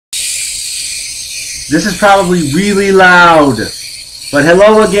This is probably really loud, but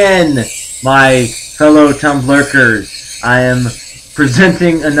hello again, my fellow Tumblrkers. I am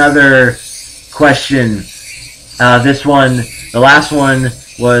presenting another question. This one, the last one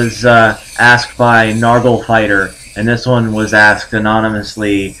was asked by Nargle Fighter, and this one was asked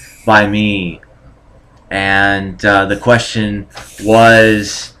anonymously by me. And the question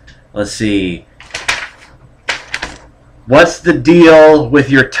was, let's see, what's the deal with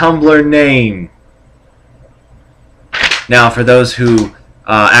your Tumblr name? Now, for those who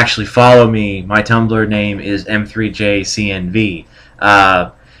actually follow me, my Tumblr name is M3JCNV,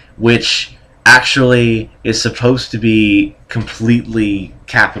 which actually is supposed to be completely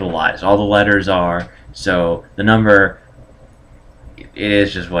capitalized. All the letters are, so the number, it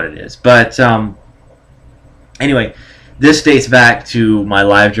is just what it is. But anyway, this dates back to my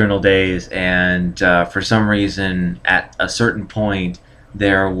LiveJournal days, and for some reason, at a certain point,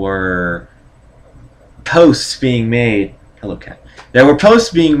 there were posts being made. Hello, cat. There were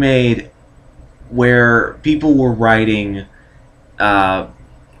posts being made where people were writing,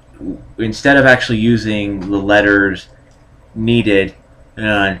 instead of actually using the letters needed,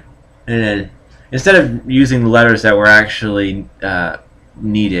 instead of using the letters that were actually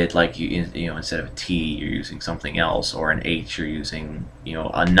needed, like you know, instead of a T, you're using something else, or an H, you're using, you know,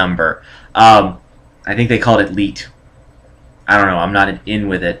 a number. I think they called it leet. I don't know, I'm not in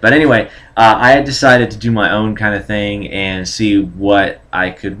with it. But anyway, I had decided to do my own kind of thing and see what I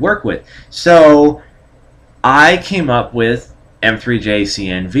could work with. So I came up with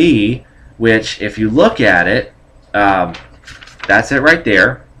M3JCNV, which, if you look at it, that's it right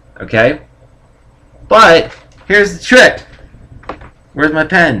there, okay? But here's the trick. Where's my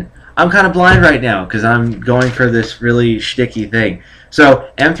pen? I'm kind of blind right now because I'm going for this really shticky thing. So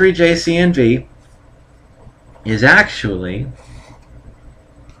M3JCNV is actually,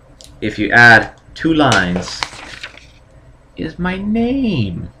 if you add 2 lines, is my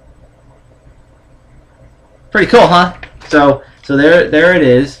name. Pretty cool, huh? So there it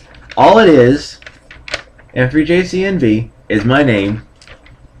is. All it is, M3JCNV, is my name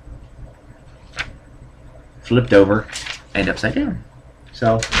flipped over and upside down.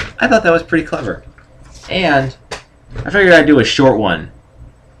 So I thought that was pretty clever, and I figured I'd do a short one.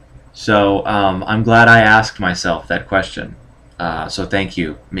 So I'm glad I asked myself that question. So thank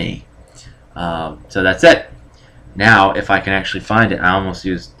you, me. So that's it. Now, if I can actually find it,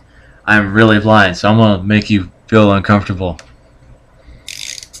 I'm really blind, so I'm going to make you feel uncomfortable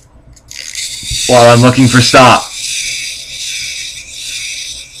while I'm looking for stop.